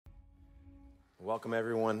Welcome,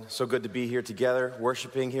 everyone. So good to be here together,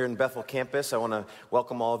 worshiping here in Bethel campus. I want to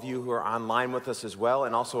welcome all of you who are online with us as well,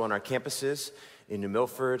 and also on our campuses in New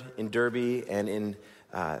Milford, in Derby, and in,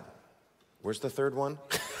 where's the third one?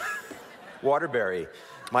 Waterbury,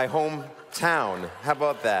 my hometown. How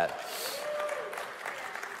about that?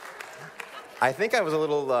 I think I was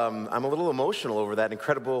I'm a little emotional over that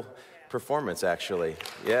incredible performance, actually.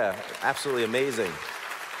 Yeah, absolutely amazing.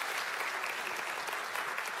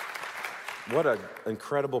 What an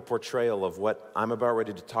incredible portrayal of what I'm about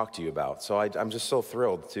ready to talk to you about. So I'm just so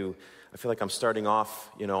thrilled I feel like I'm starting off,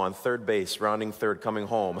 on third base, rounding third, coming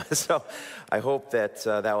home. So I hope that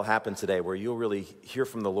that will happen today, where you'll really hear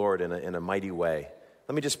from the Lord in a mighty way.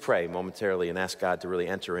 Let me just pray momentarily and ask God to really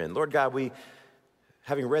enter in. Lord God,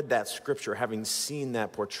 having read that scripture, having seen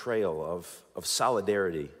that portrayal of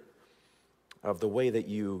solidarity, of the way that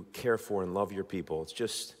you care for and love your people, it's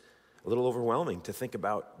just a little overwhelming to think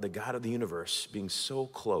about the God of the universe being so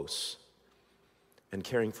close and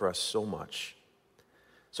caring for us so much.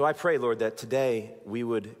 So I pray, Lord, that today we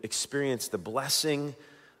would experience the blessing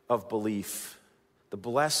of belief, the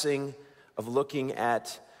blessing of looking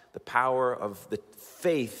at the power of the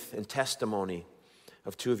faith and testimony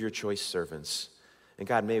of two of your choice servants. And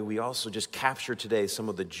God, may we also just capture today some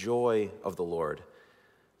of the joy of the Lord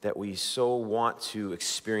that we so want to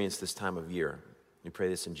experience this time of year. We pray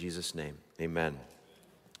this in Jesus' name. Amen.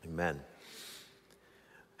 Amen.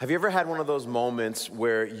 Have you ever had one of those moments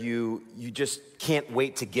where you just can't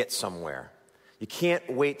wait to get somewhere? You can't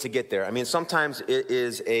wait to get there. I mean, sometimes it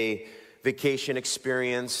is a vacation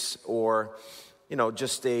experience or,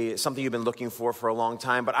 just something you've been looking for a long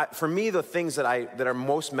time. But for me, the things that are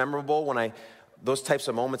most memorable those types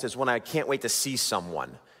of moments is when I can't wait to see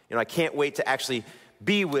someone. I can't wait to actually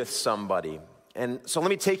be with somebody. And so let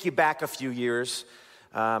me take you back a few years,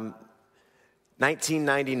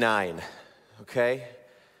 1999, okay?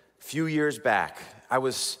 A few years back, I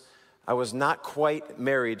was not quite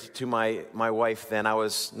married to my wife then. I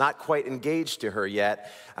was not quite engaged to her yet.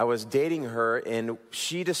 I was dating her, and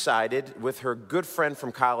she decided with her good friend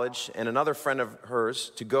from college and another friend of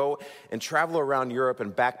hers to go and travel around Europe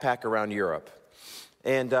and backpack around Europe.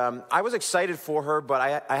 And I was excited for her,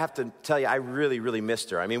 but I have to tell you, I really, really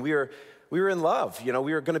missed her. I mean, we were in love. We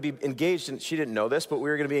were going to be engaged, and she didn't know this, but we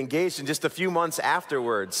were going to be engaged in just a few months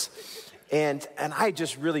afterwards. And I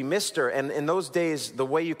just really missed her. And in those days, the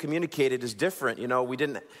way you communicated is different.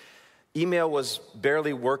 Email was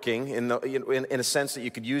barely working in a sense that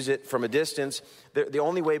you could use it from a distance. The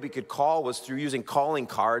only way we could call was through using calling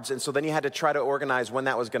cards. And so then you had to try to organize when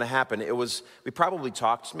that was going to happen. We probably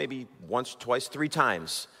talked maybe once, twice, 3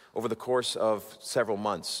 times over the course of several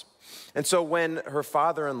months. And so when her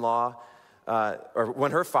father-in-law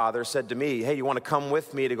when her father said to me, "Hey, you want to come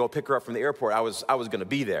with me to go pick her up from the airport?" I was going to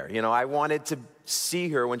be there. I wanted to see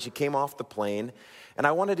her when she came off the plane, and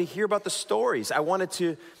I wanted to hear about the stories. I wanted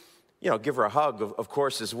to, give her a hug, of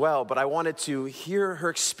course, as well, but I wanted to hear her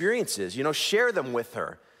experiences, share them with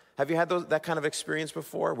her. Have you had that kind of experience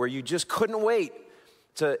before, where you just couldn't wait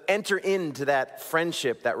to enter into that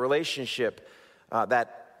friendship, that relationship,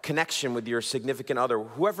 that connection with your significant other,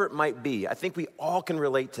 whoever it might be? I think we all can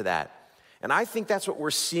relate to that. And I think that's what we're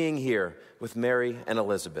seeing here with Mary and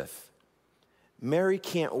Elizabeth. Mary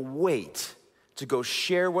can't wait to go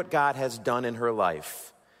share what God has done in her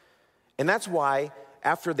life. And that's why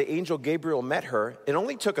after the angel Gabriel met her, it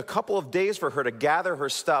only took a couple of days for her to gather her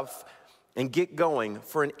stuff and get going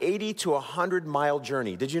for an 80 to 100 mile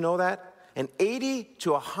journey. Did you know that? An 80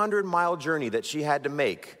 to 100 mile journey that she had to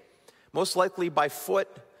make, most likely by foot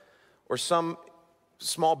or some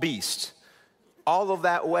small beast, all of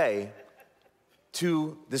that way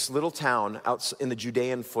to this little town out in the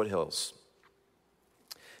Judean foothills.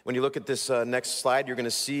 When you look at this next slide, you're going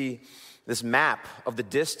to see this map of the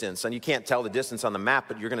distance, and you can't tell the distance on the map,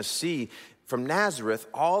 but you're going to see from Nazareth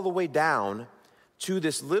all the way down to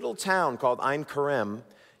this little town called Ein Karem,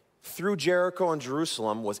 through Jericho and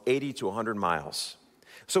Jerusalem, was 80 to 100 miles.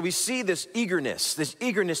 So we see this eagerness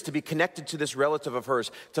to be connected to this relative of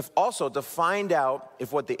hers, to find out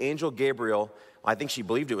if what the angel Gabriel, I think she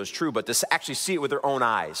believed it was true, but to actually see it with her own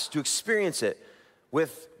eyes, to experience it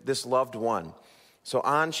with this loved one. So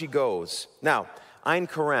on she goes. Now, Ein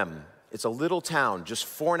Karem, it's a little town just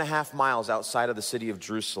 4.5 miles outside of the city of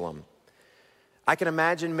Jerusalem. I can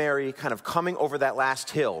imagine Mary kind of coming over that last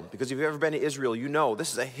hill, because if you've ever been to Israel, you know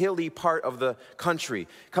this is a hilly part of the country.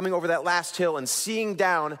 Coming over that last hill and seeing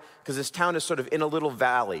down, because this town is sort of in a little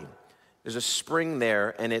valley. There's a spring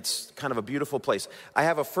there, and it's kind of a beautiful place. I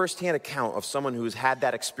have a firsthand account of someone who's had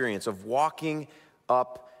that experience of walking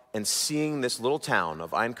up and seeing this little town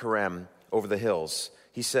of Ein Karem over the hills.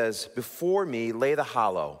 he says, "Before me lay the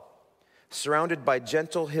hollow, surrounded by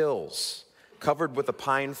gentle hills, covered with a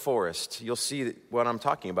pine forest." You'll see what I'm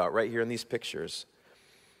talking about right here in these pictures.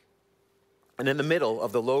 "And in the middle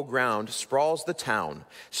of the low ground sprawls the town,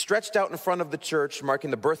 stretched out in front of the church,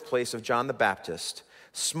 marking the birthplace of John the Baptist.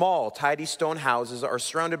 Small, tidy stone houses are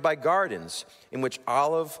surrounded by gardens in which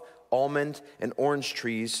olive, almond, and orange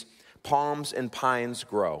trees, palms, and pines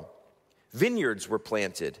grow. Vineyards were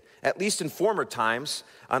planted, at least in former times,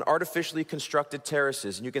 on artificially constructed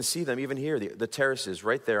terraces." And you can see them even here, the terraces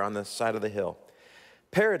right there on the side of the hill.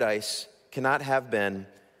 "Paradise cannot have been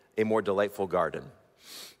a more delightful garden."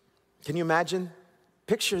 Can you imagine?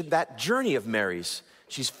 Picture that journey of Mary's.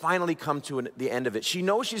 She's finally come to the end of it. She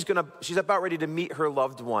knows she's about ready to meet her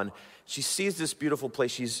loved one. She sees this beautiful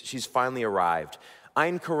place. She's finally arrived.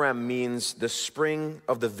 Ein Karem means the spring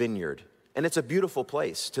of the vineyard. And it's a beautiful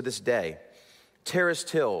place to this day. Terraced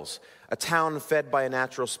hills, a town fed by a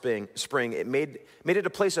natural spring. It made it a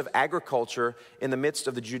place of agriculture in the midst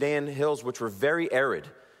of the Judean hills, which were very arid.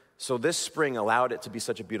 So this spring allowed it to be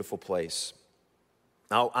such a beautiful place.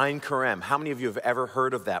 Now, Ein Karem, how many of you have ever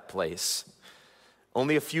heard of that place?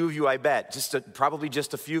 Only a few of you, I bet. Probably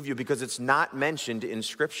just a few of you, because it's not mentioned in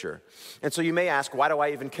Scripture. And so you may ask, why do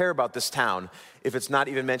I even care about this town if it's not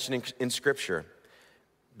even mentioned in Scripture?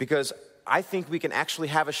 Because I think we can actually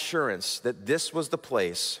have assurance that this was the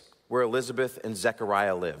place where Elizabeth and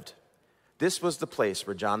Zechariah lived. This was the place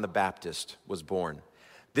where John the Baptist was born.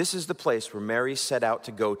 This is the place where Mary set out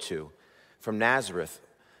to go to, from Nazareth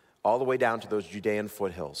all the way down to those Judean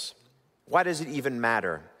foothills. Why does it even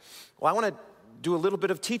matter? Well, I want to do a little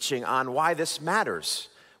bit of teaching on why this matters,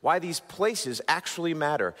 why these places actually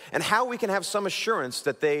matter, and how we can have some assurance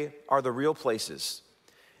that they are the real places.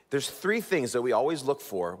 There's three things that we always look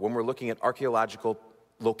for when we're looking at archaeological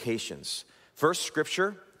locations. First,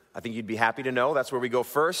 Scripture. I think you'd be happy to know that's where we go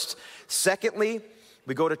first. Secondly,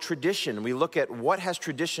 we go to tradition. We look at what has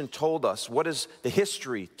tradition told us, what has the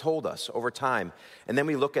history told us over time. And then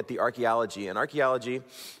we look at the archaeology. And archaeology,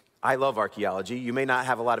 I love archaeology. You may not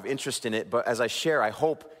have a lot of interest in it, but as I share, I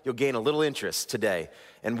hope you'll gain a little interest today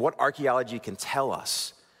in what archaeology can tell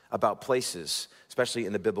us about places, especially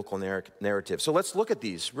in the biblical narrative. So let's look at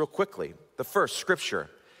these real quickly. The first, Scripture.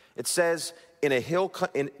 It says in the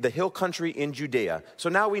hill country in Judea. So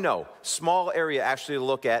now we know, small area actually to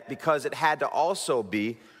look at, because it had to also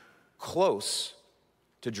be close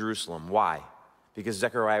to Jerusalem. Why? Because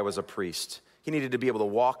Zechariah was a priest. He needed to be able to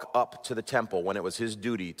walk up to the temple when it was his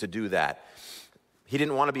duty to do that. He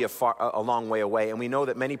didn't want to be a long way away, and we know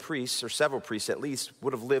that many priests, or several priests at least,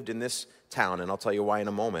 would have lived in this town, and I'll tell you why in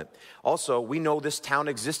a moment. Also, we know this town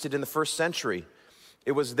existed in the first century.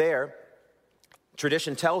 It was there,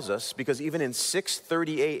 tradition tells us, because even in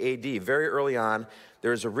 638 AD, very early on,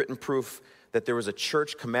 there is a written proof that there was a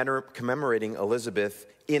church commemorating Elizabeth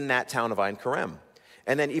in that town of Ein Karem.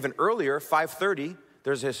 And then even earlier, 530,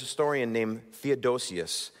 there's a historian named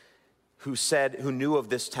Theodosius who knew of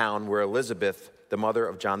this town where Elizabeth, the mother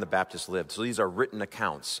of John the Baptist, lived. So these are written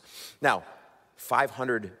accounts. Now,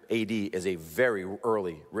 500 AD is a very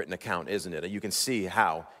early written account, isn't it? You can see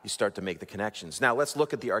how you start to make the connections. Now, let's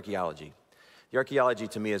look at the archaeology. The archaeology,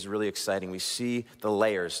 to me, is really exciting. We see the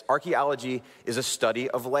layers. Archaeology is a study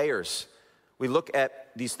of layers. We look at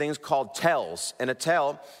these things called tells, and a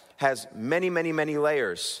tell has many, many, many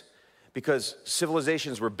layers because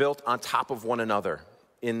civilizations were built on top of one another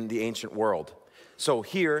in the ancient world. So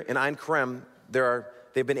here in Ein Karem,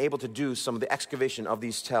 they've been able to do some of the excavation of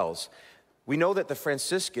these tells. We know that the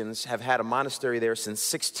Franciscans have had a monastery there since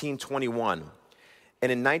 1621.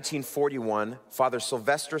 And in 1941, Father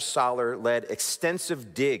Sylvester Soller led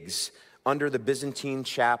extensive digs under the Byzantine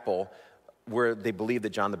chapel where they believed that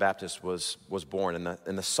John the Baptist was born,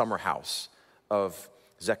 in the summer house of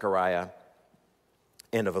Zechariah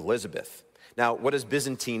and of Elizabeth. Now, what does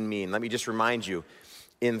Byzantine mean? Let me just remind you.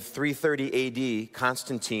 In 330 AD,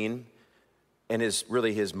 Constantine and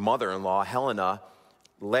his mother-in-law, Helena,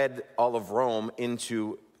 led all of Rome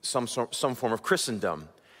into some form of Christendom.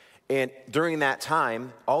 And during that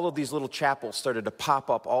time, all of these little chapels started to pop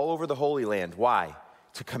up all over the Holy Land. Why?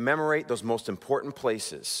 To commemorate those most important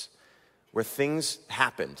places where things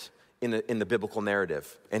happened in the biblical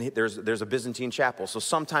narrative. And there's a Byzantine chapel. So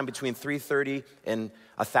sometime between 330 and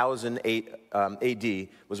 1000 AD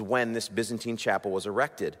was when this Byzantine chapel was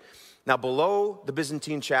erected. Now below the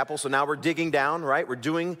Byzantine chapel, so now we're digging down, right? We're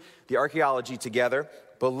doing the archaeology together.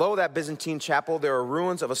 Below that Byzantine chapel, there are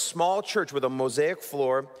ruins of a small church with a mosaic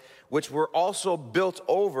floor, which were also built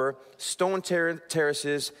over stone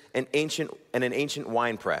terraces and an ancient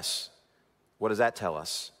wine press. What does that tell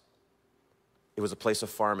us? It was a place of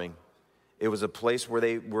farming. It was a place where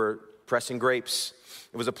they were pressing grapes.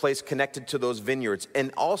 It was a place connected to those vineyards.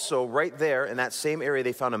 And also, right there in that same area,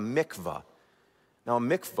 they found a mikvah. Now, a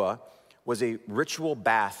mikvah was a ritual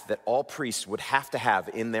bath that all priests would have to have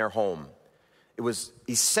in their home. It was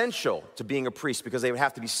essential to being a priest because they would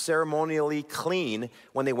have to be ceremonially clean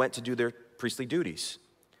when they went to do their priestly duties.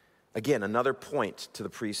 Again, another point to the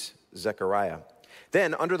priest Zechariah.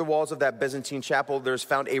 Then, under the walls of that Byzantine chapel, there's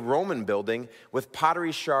found a Roman building with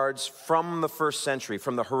pottery shards from the first century,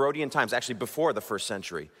 from the Herodian times, actually before the first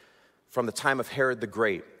century, from the time of Herod the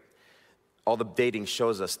Great. All the dating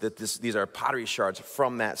shows us that these are pottery shards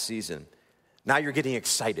from that season. Now you're getting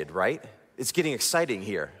excited, right? It's getting exciting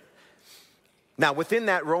here. Now, within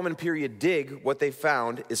that Roman period dig, what they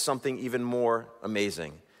found is something even more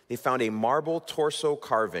amazing. They found a marble torso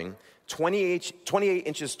carving, 28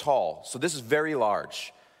 inches tall. So this is very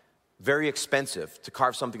large, very expensive to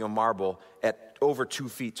carve something of marble at over 2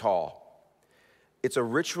 feet tall. It's a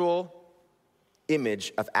ritual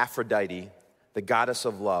image of Aphrodite, the goddess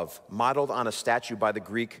of love, modeled on a statue by the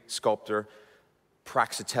Greek sculptor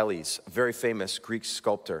Praxiteles, a very famous Greek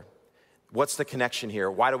sculptor. What's the connection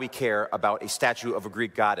here? Why do we care about a statue of a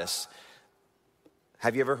Greek goddess?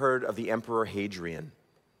 Have you ever heard of the Emperor Hadrian?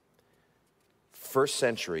 First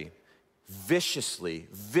century,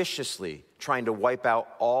 viciously trying to wipe out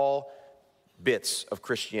all bits of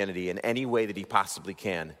Christianity in any way that he possibly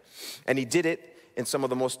can. And he did it in some of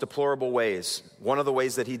the most deplorable ways. One of the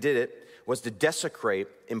ways that he did it was to desecrate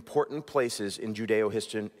important places in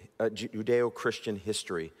Judeo-Christian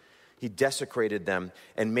history. He desecrated them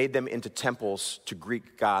and made them into temples to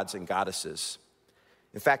Greek gods and goddesses.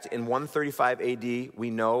 In fact, in 135 AD, we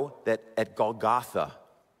know that at Golgotha,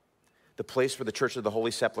 the place where the Church of the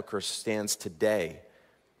Holy Sepulchre stands today,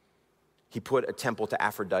 he put a temple to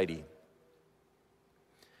Aphrodite.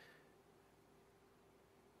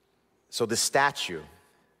 So the statue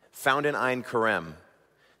found in Ein Kerem,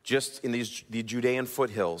 just in the Judean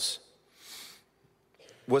foothills,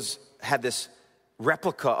 had this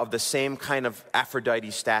replica of the same kind of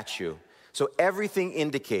Aphrodite statue. So everything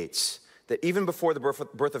indicates that even before the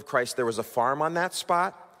birth of Christ, there was a farm on that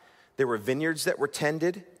spot. There were vineyards that were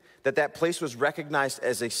tended, that place was recognized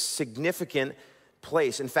as a significant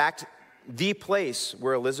place. In fact, the place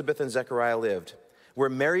where Elizabeth and Zechariah lived, where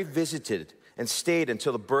Mary visited and stayed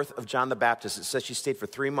until the birth of John the Baptist. It says she stayed for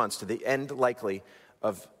 3 months, to the end likely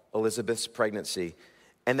of Elizabeth's pregnancy.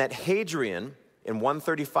 And that Hadrian, in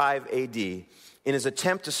 135 AD, in his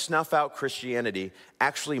attempt to snuff out Christianity,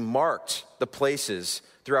 actually marked the places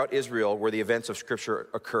throughout Israel where the events of Scripture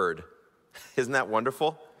occurred. Isn't that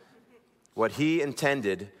wonderful? What he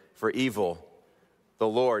intended for evil, the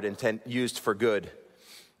Lord used for good.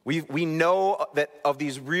 We know that of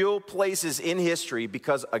these real places in history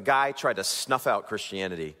because a guy tried to snuff out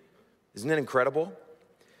Christianity. Isn't it incredible?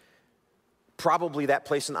 Probably that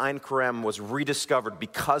place in Ein Kerem was rediscovered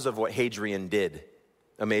because of what Hadrian did,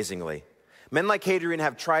 amazingly. Men like Hadrian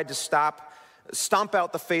have tried to stomp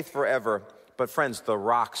out the faith forever, but friends, the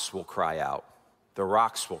rocks will cry out. The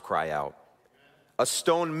rocks will cry out. A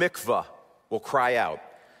stone mikvah will cry out.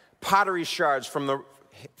 Pottery shards from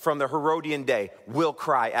the Herodian day will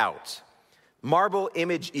cry out. Marble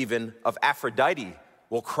image even of Aphrodite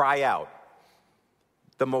will cry out.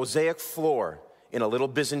 The mosaic floor in a little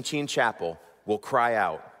Byzantine chapel will cry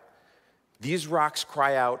out. These rocks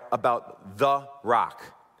cry out about the rock.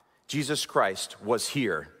 Jesus Christ was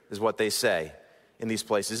here, is what they say in these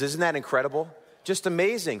places. Isn't that incredible? Just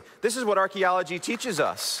amazing. This is what archaeology teaches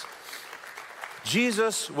us.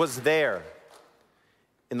 Jesus was there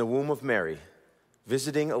in the womb of Mary,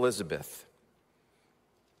 visiting Elizabeth.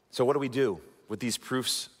 So what do we do with these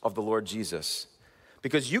proofs of the Lord Jesus?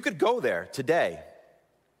 Because you could go there today.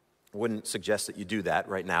 I wouldn't suggest that you do that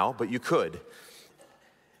right now, but you could.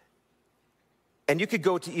 And you could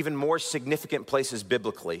go to even more significant places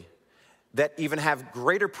biblically that even have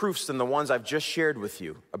greater proofs than the ones I've just shared with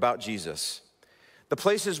you about Jesus. The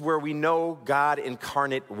places where we know God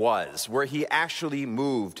incarnate was, where he actually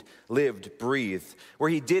moved, lived, breathed, where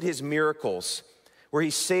he did his miracles, where he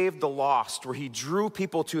saved the lost, where he drew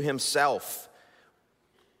people to himself,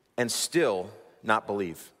 and still not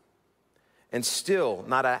believe, and still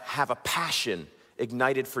not have a passion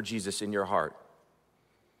ignited for Jesus in your heart.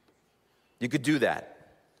 You could do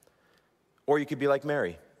that. Or you could be like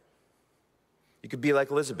Mary. You could be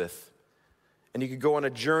like Elizabeth. And you could go on a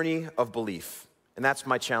journey of belief. And that's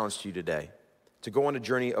my challenge to you today, to go on a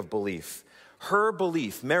journey of belief. Her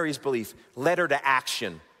belief, Mary's belief, led her to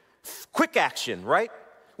action. Quick action, right?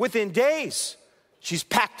 Within days, she's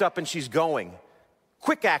packed up and she's going.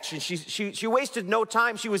 Quick action. She wasted no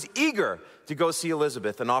time. She was eager to go see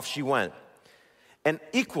Elizabeth, and off she went. And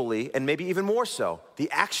equally, and maybe even more so, the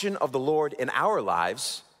action of the Lord in our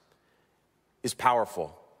lives is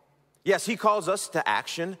powerful. Yes, he calls us to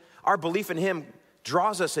action. Our belief in him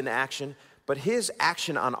draws us into action, but his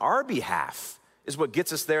action on our behalf is what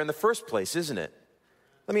gets us there in the first place, isn't it?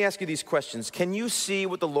 Let me ask you these questions. Can you see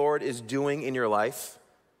what the Lord is doing in your life?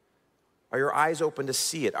 Are your eyes open to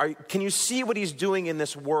see it? Can you see what he's doing in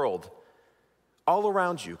this world? All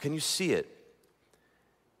around you, can you see it?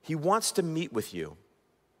 He wants to meet with you.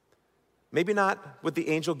 Maybe not with the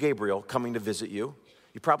angel Gabriel coming to visit you.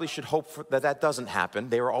 You probably should hope that doesn't happen.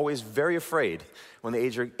 They were always very afraid when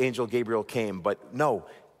the angel Gabriel came. But no,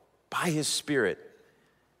 by his Spirit,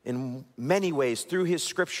 in many ways, through his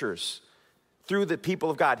scriptures, through the people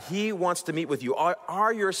of God, he wants to meet with you.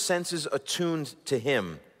 Are your senses attuned to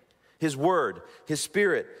him, his word, his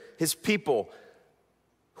Spirit, his people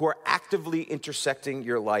who are actively intersecting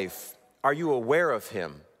your life? Are you aware of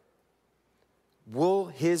him? Will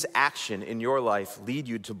his action in your life lead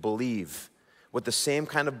you to believe with the same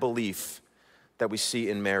kind of belief that we see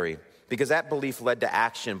in Mary? Because that belief led to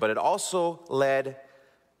action, but it also led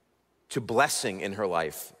to blessing in her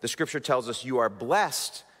life. The scripture tells us you are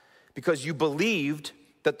blessed because you believed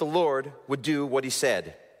that the Lord would do what he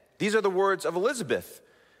said. These are the words of Elizabeth.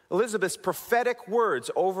 Elizabeth's prophetic words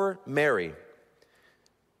over Mary.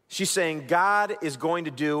 She's saying God is going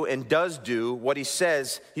to do and does do what he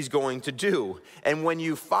says he's going to do. And when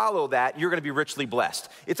you follow that, you're going to be richly blessed.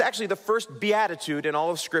 It's actually the first beatitude in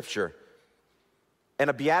all of Scripture. And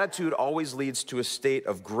a beatitude always leads to a state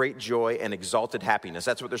of great joy and exalted happiness.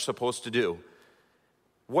 That's what they're supposed to do.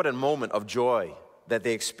 What a moment of joy that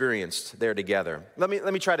they experienced there together. Let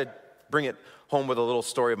me try to bring it home with a little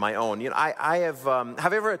story of my own. You know, I have I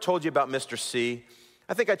ever told you about Mr. C?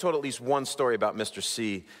 I think I told at least one story about Mr.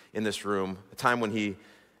 C in this room, a time when he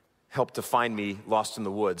helped to find me lost in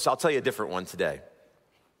the woods. I'll tell you a different one today.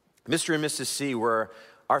 Mr. and Mrs. C were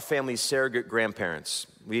our family's surrogate grandparents.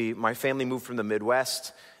 My family moved from the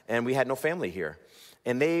Midwest, and we had no family here.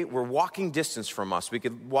 And they were walking distance from us. We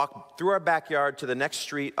could walk through our backyard to the next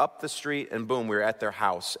street, up the street, and boom, we were at their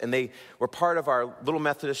house. And they were part of our little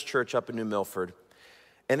Methodist church up in New Milford.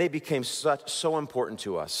 And they became so important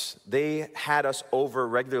to us. They had us over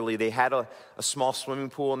regularly. They had a small swimming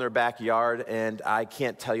pool in their backyard, and I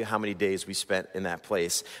can't tell you how many days we spent in that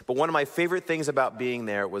place. But one of my favorite things about being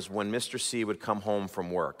there was when Mr. C would come home from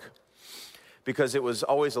work, because it was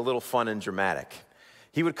always a little fun and dramatic.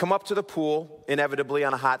 He would come up to the pool, inevitably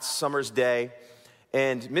on a hot summer's day,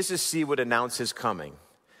 and Mrs. C would announce his coming.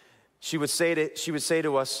 She would say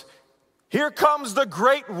to us, "Here comes the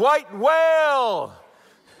great white whale!"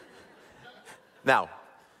 Now,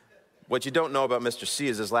 what you don't know about Mr. C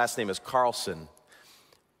is his last name is Carlson,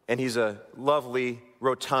 and he's a lovely,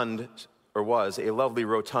 rotund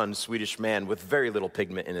Swedish man with very little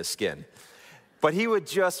pigment in his skin. But he would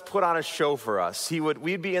just put on a show for us.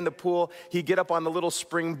 We'd be in the pool, he'd get up on the little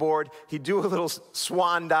springboard, he'd do a little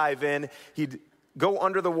swan dive in, he'd go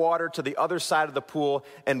under the water to the other side of the pool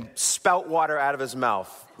and spout water out of his mouth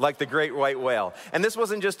like the great white whale. And this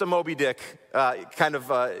wasn't just a Moby Dick kind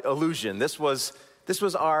of illusion. This was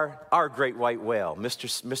our great white whale,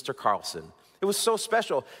 Mr. Carlson. It was so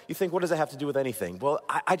special. You think, what does that have to do with anything? Well,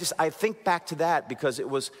 I think back to that because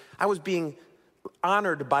I was being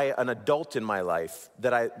honored by an adult in my life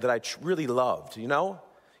that I really loved. You know,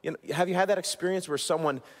 have you had that experience where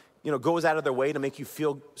someone goes out of their way to make you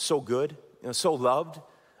feel so good? So loved.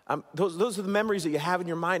 Those are the memories that you have in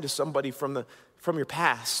your mind of somebody from your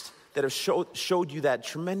past that have showed you that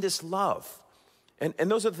tremendous love. And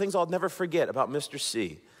those are the things I'll never forget about Mr.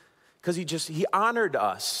 C. Because he honored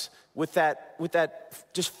us with that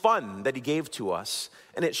just fun that he gave to us.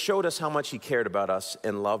 And it showed us how much he cared about us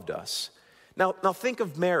and loved us. Now think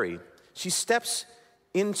of Mary. She steps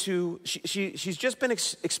into, she's just been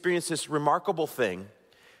experienced this remarkable thing.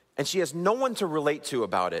 And she has no one to relate to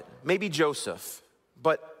about it. Maybe Joseph,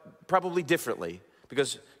 but probably differently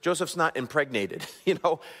because Joseph's not impregnated,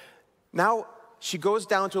 Now she goes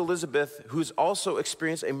down to Elizabeth, who's also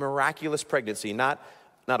experienced a miraculous pregnancy, not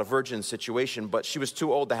a virgin situation, but she was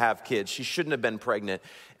too old to have kids. She shouldn't have been pregnant.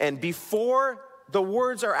 And before the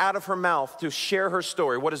words are out of her mouth to share her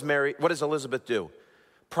story, what does Elizabeth do?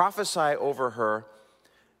 Prophesy over her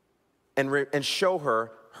and show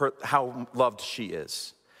her how loved she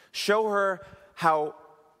is. Show her how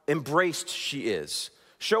embraced she is.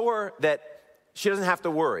 Show her that she doesn't have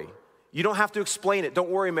to worry. You don't have to explain it. Don't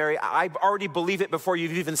worry, Mary. I already believe it before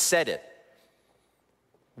you've even said it.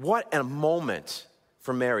 What a moment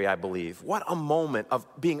for Mary, I believe. What a moment of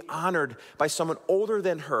being honored by someone older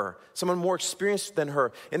than her, someone more experienced than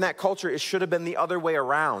her. In that culture, it should have been the other way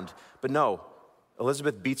around. But no,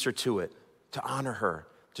 Elizabeth beats her to it, to honor her,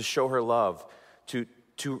 to show her love, to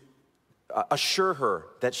assure her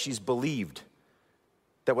that she's believed,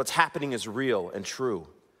 that what's happening is real and true.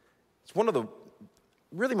 It's one of the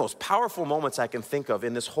really most powerful moments I can think of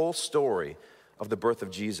in this whole story of the birth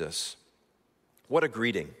of Jesus. What a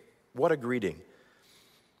greeting. What a greeting.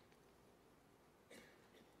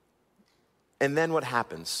 And then what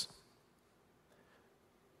happens?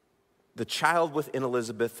 The child within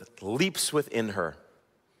Elizabeth leaps within her.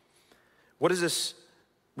 What does this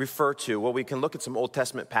refer to? Well, we can look at some Old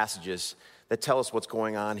Testament passages that tell us what's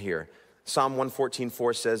going on here. Psalm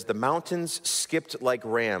 114:4 says, "The mountains skipped like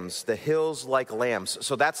rams, the hills like lambs."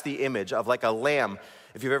 So that's the image of like a lamb.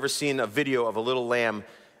 If you've ever seen a video of a little lamb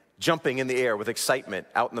jumping in the air with excitement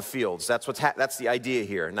out in the fields, that's that's the idea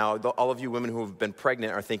here. Now, all of you women who have been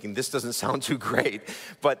pregnant are thinking, this doesn't sound too great,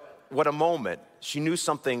 but what a moment. She knew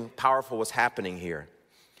something powerful was happening here.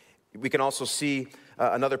 We can also see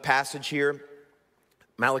another passage here,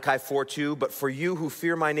 Malachi 4:2, "But for you who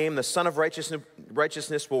fear my name, the Son of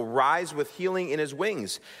Righteousness will rise with healing in his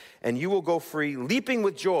wings, and you will go free, leaping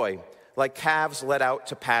with joy like calves led out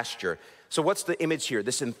to pasture." So what's the image here?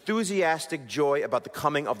 This enthusiastic joy about the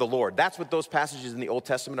coming of the Lord. That's what those passages in the Old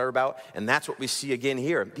Testament are about, and that's what we see again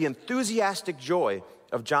here. The enthusiastic joy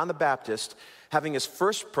of John the Baptist having his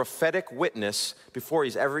first prophetic witness before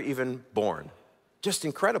he's ever even born. Just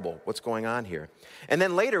incredible what's going on here. And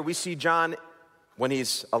then later we see John, when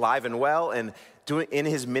he's alive and well and in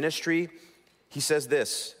his ministry, he says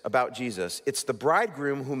this about Jesus: "It's the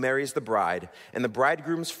bridegroom who marries the bride, and the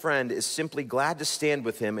bridegroom's friend is simply glad to stand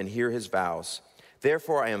with him and hear his vows.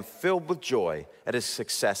 Therefore I am filled with joy at his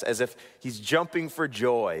success," as if he's jumping for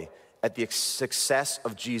joy at the success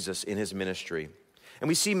of Jesus in his ministry. And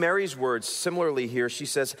we see Mary's words similarly here. She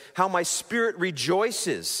says, "How my spirit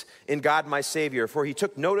rejoices in God my Savior, for he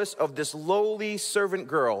took notice of this lowly servant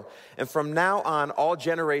girl, and from now on all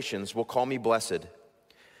generations will call me blessed."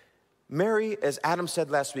 Mary, as Adam said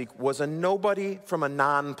last week, was a nobody from a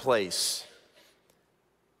non-place.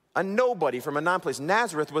 A nobody from a non-place.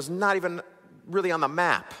 Nazareth was not even really on the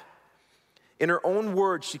map. In her own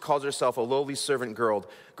words, she calls herself a lowly servant girl,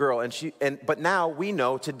 but now we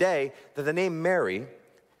know today that the name Mary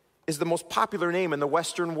is the most popular name in the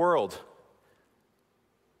Western world.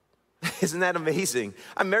 Isn't that amazing?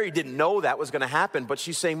 Mary didn't know that was going to happen, but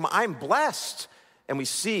she's saying, "I'm blessed." And we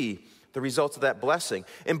see the results of that blessing.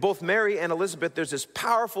 In both Mary and Elizabeth, there's this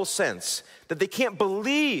powerful sense that they can't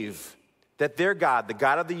believe that their God, the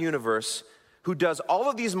God of the universe, who does all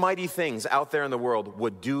of these mighty things out there in the world,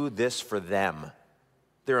 would do this for them.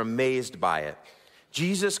 They're amazed by it.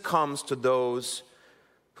 Jesus comes to those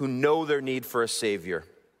who know their need for a Savior,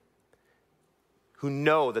 who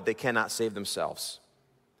know that they cannot save themselves.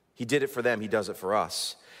 He did it for them. He does it for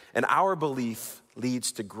us. And our belief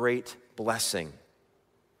leads to great blessing.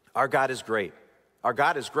 Our God is great. Our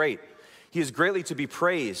God is great. He is greatly to be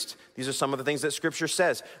praised. These are some of the things that Scripture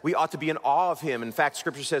says. We ought to be in awe of him. In fact,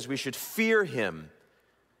 Scripture says we should fear him.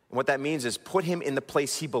 And what that means is put him in the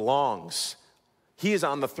place he belongs. He is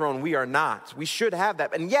on the throne. We are not. We should have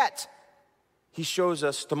that. And yet, he shows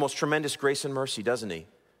us the most tremendous grace and mercy, doesn't he?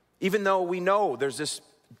 Even though we know there's this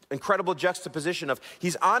incredible juxtaposition of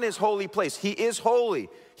he's on his holy place. He is holy.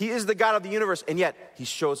 He is the God of the universe. And yet, he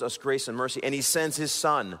shows us grace and mercy. And he sends his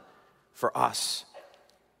Son for us.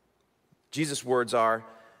 Jesus' words are,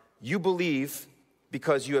 "You believe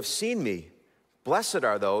because you have seen me. Blessed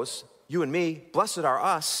are those," you and me, "blessed are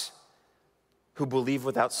us who believe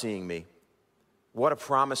without seeing me." What a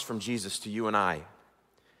promise from Jesus to you and I.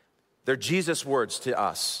 They're Jesus' words to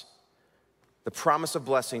us. The promise of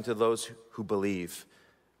blessing to those who believe.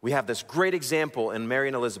 We have this great example in Mary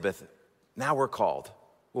and Elizabeth. Now we're called.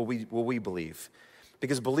 Will we believe?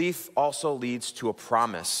 Because belief also leads to a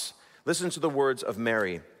promise. Listen to the words of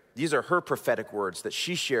Mary. These are her prophetic words that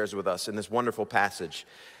she shares with us in this wonderful passage.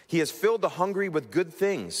 "He has filled the hungry with good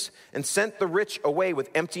things and sent the rich away with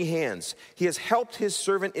empty hands. He has helped his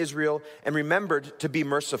servant Israel and remembered to be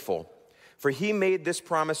merciful. For he made this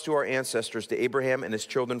promise to our ancestors, to Abraham and his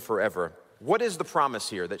children forever." What is the promise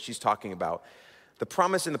here that she's talking about? The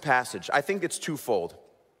promise in the passage, I think it's twofold.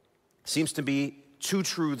 Seems to be two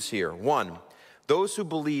truths here. One, those who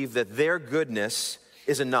believe that their goodness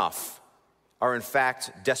is enough are in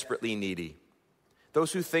fact desperately needy.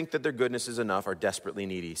 Those who think that their goodness is enough are desperately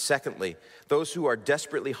needy. Secondly, those who are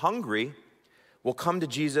desperately hungry will come to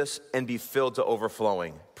Jesus and be filled to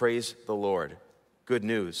overflowing. Praise the Lord. Good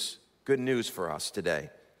news. Good news for us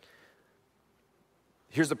today.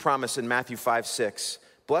 Here's the promise in Matthew 5:6.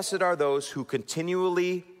 "Blessed are those who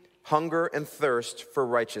continually hunger and thirst for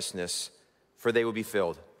righteousness, for they will be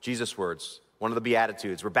filled." Jesus' words. one of the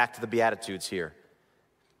Beatitudes. We're back to the Beatitudes here.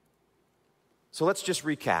 So let's just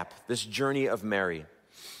recap this journey of Mary.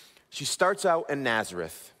 She starts out in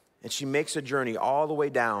Nazareth, and she makes a journey all the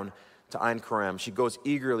way down to Ein Kerem. She goes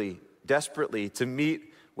eagerly, desperately to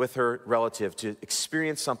meet with her relative, to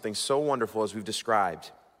experience something so wonderful as we've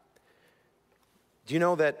described. Do you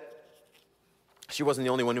know that she wasn't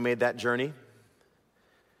the only one who made that journey?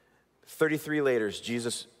 33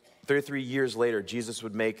 years later, Jesus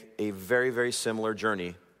would make a very, very similar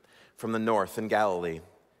journey from the north in Galilee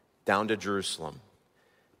down to Jerusalem.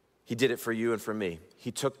 He did it for you and for me.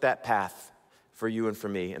 He took that path for you and for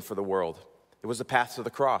me and for the world. It was the path to the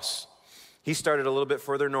cross. He started a little bit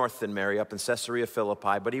further north than Mary, up in Caesarea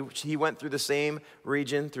Philippi, but he went through the same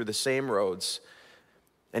region, through the same roads,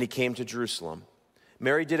 and he came to Jerusalem.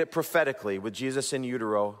 Mary did it prophetically with Jesus in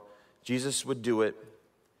utero. Jesus would do it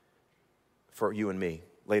for you and me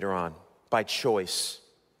later on, by choice,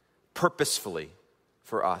 purposefully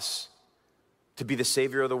for us, to be the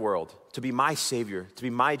Savior of the world, to be my Savior, to be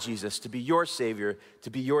my Jesus, to be your Savior, to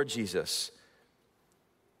be your Jesus.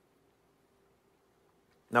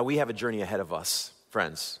 Now we have a journey ahead of us,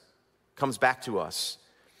 friends. Comes back to us.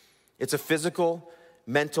 It's a physical,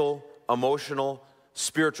 mental, emotional,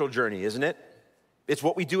 spiritual journey, isn't it? It's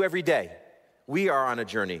what we do every day. We are on a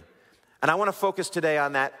journey. And I want to focus today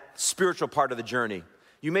on that spiritual part of the journey.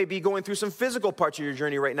 You may be going through some physical parts of your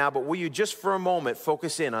journey right now, but will you just for a moment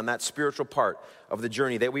focus in on that spiritual part of the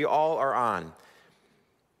journey that we all are on?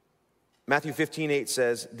 Matthew 15:8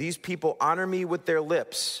 says, "These people honor me with their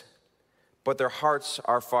lips, but their hearts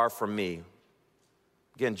are far from me."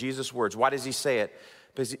 Again, Jesus' words. Why does he say it?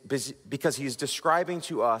 Because he's describing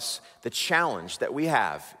to us the challenge that we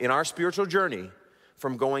have in our spiritual journey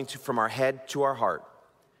from our head to our heart.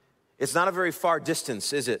 It's not a very far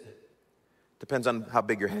distance, is it? Depends on how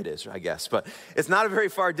big your head is, I guess. But it's not a very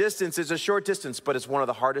far distance. It's a short distance, but it's one of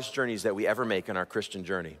the hardest journeys that we ever make in our Christian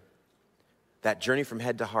journey. That journey from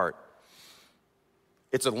head to heart.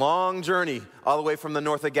 It's a long journey all the way from the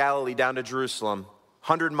north of Galilee down to Jerusalem,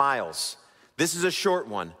 100 miles. This is a short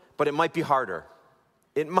one, but it might be harder.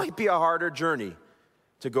 It might be a harder journey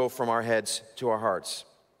to go from our heads to our hearts.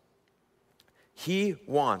 He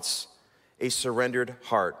wants a surrendered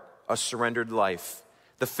heart, a surrendered life.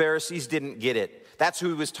 The Pharisees didn't get it. That's who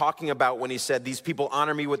he was talking about when he said, "These people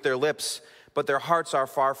honor me with their lips, but their hearts are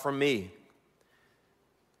far from me."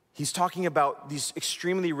 He's talking about these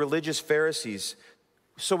extremely religious Pharisees.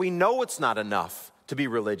 So we know it's not enough to be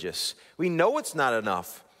religious. We know it's not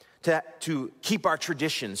enough to keep our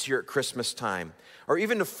traditions here at Christmas time, or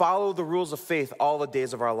even to follow the rules of faith all the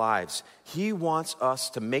days of our lives. He wants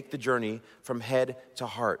us to make the journey from head to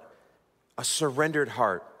heart, a surrendered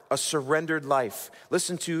heart, a surrendered life.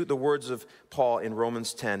 Listen to the words of Paul in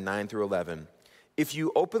Romans 10:9-11. "If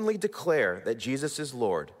you openly declare that Jesus is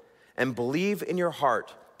Lord and believe in your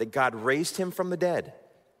heart that God raised him from the dead,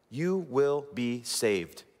 you will be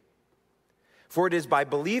saved. For it is by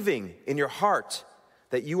believing in your heart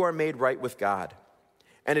that you are made right with God,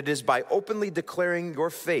 and it is by openly declaring your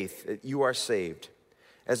faith that you are saved.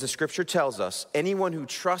 As the scripture tells us, anyone who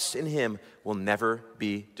trusts in him will never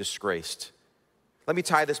be disgraced." Let me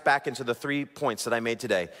tie this back into the 3 points that I made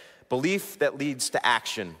today. Belief that leads to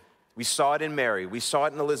action. We saw it in Mary. We saw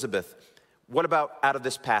it in Elizabeth. What about out of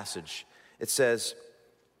this passage? It says,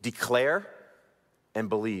 declare and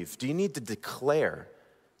believe. Do you need to declare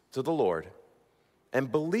to the Lord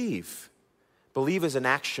and believe? Believe is an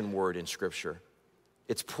action word in Scripture.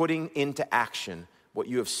 It's putting into action what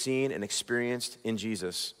you have seen and experienced in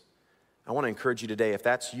Jesus. I want to encourage you today, if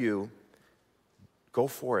that's you, go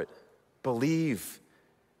for it. Believe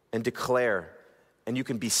and declare, and you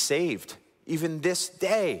can be saved even this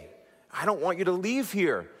day. I don't want you to leave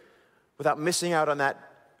here without missing out on that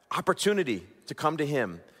opportunity to come to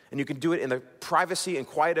him. And you can do it in the privacy and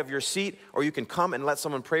quiet of your seat, or you can come and let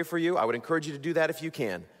someone pray for you. I would encourage you to do that if you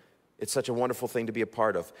can. It's such a wonderful thing to be a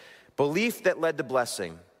part of. Belief that led to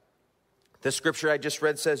blessing. The scripture I just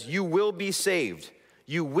read says, you will be saved.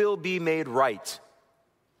 You will be made right.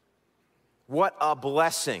 What a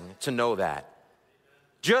blessing to know that.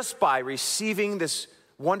 Just by receiving this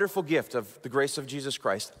wonderful gift of the grace of Jesus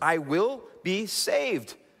Christ, I will be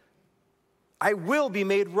saved. I will be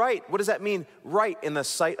made right. What does that mean? Right in the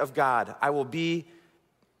sight of God.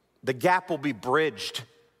 The gap will be bridged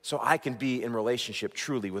so I can be in relationship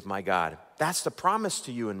truly with my God. That's the promise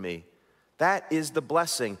to you and me. That is the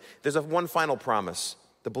blessing. There's one final promise,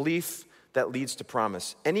 the belief that leads to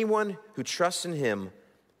promise. Anyone who trusts in him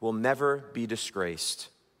will never be disgraced.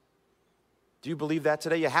 Do you believe that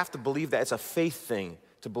today? You have to believe that. It's a faith thing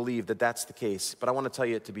to believe that that's the case. But I want to tell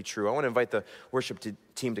you it to be true. I want to invite the worship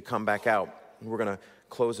team to come back out. We're going to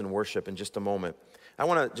close in worship in just a moment. I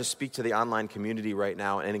want to just speak to the online community right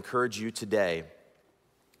now and encourage you today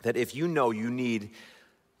that if you know you need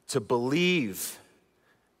to believe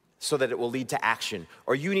so that it will lead to action,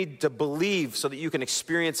 or you need to believe so that you can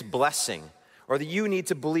experience blessing, or that you need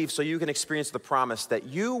to believe so you can experience the promise, that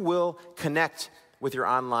you will connect with your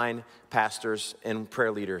online pastors and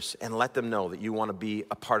prayer leaders and let them know that you want to be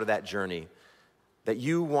a part of that journey, that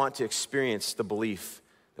you want to experience the belief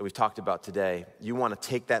that we've talked about today. You want to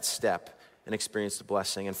take that step and experience the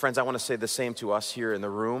blessing. And friends, I want to say the same to us here in the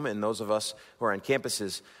room and those of us who are on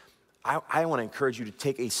campuses. I want to encourage you to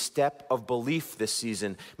take a step of belief this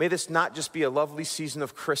season. May this not just be a lovely season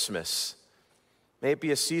of Christmas. May it be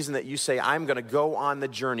a season that you say, I'm going to go on the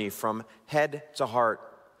journey from head to heart.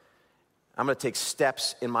 I'm going to take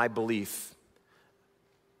steps in my belief.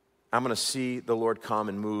 I'm going to see the Lord come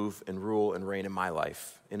and move and rule and reign in my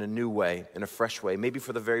life in a new way, in a fresh way, maybe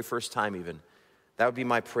for the very first time even. That would be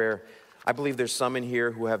my prayer. I believe there's some in here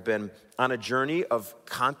who have been on a journey of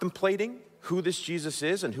contemplating who this Jesus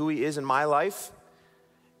is and who he is in my life.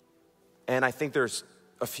 And I think there's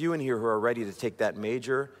a few in here who are ready to take that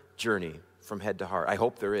major journey from head to heart. I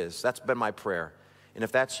hope there is. That's been my prayer. And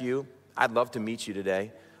if that's you, I'd love to meet you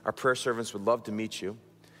today. Our prayer servants would love to meet you.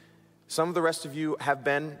 Some of the rest of you have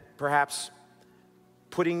been perhaps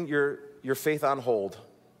putting your faith on hold,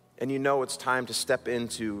 and you know it's time to step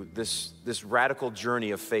into this radical journey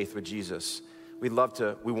of faith with Jesus. We want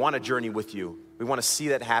to journey with you. We want to see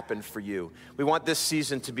that happen for you. We want this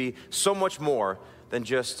season to be so much more than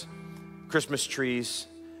just Christmas trees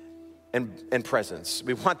and presents.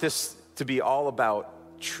 We want this to be all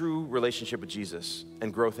about true relationship with Jesus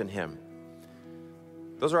and growth in him.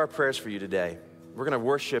 Those are our prayers for you today. We're going to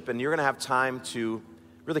worship, and you're going to have time to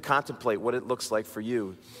really contemplate what it looks like for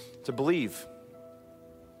you to believe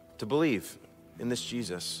in this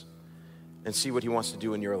Jesus and see what he wants to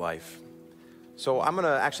do in your life. So I'm going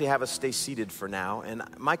to actually have us stay seated for now. And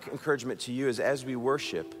my encouragement to you is as we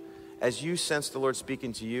worship, as you sense the Lord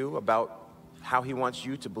speaking to you about how he wants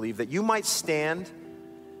you to believe, that you might stand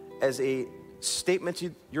as a statement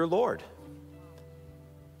to your Lord,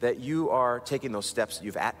 that you are taking those steps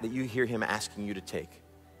that you hear him asking you to take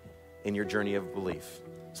in your journey of belief.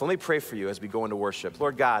 So let me pray for you as we go into worship.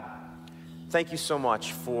 Lord God, thank you so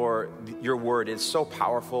much for your word. It's so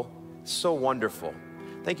powerful, so wonderful.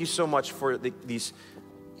 Thank you so much for these,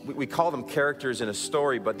 we call them characters in a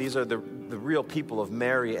story, but these are the real people of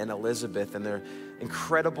Mary and Elizabeth and their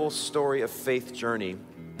incredible story of faith journey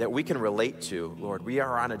that we can relate to, Lord. We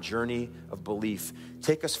are on a journey of belief.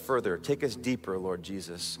 Take us further. Take us deeper, Lord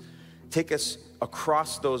Jesus. Take us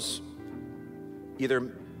across those either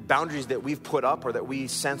boundaries that we've put up or that we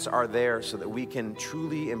sense are there so that we can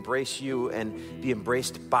truly embrace you and be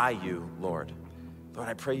embraced by you, Lord. Lord,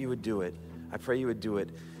 I pray you would do it. I pray you would do it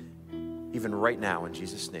even right now in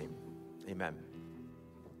Jesus' name. Amen.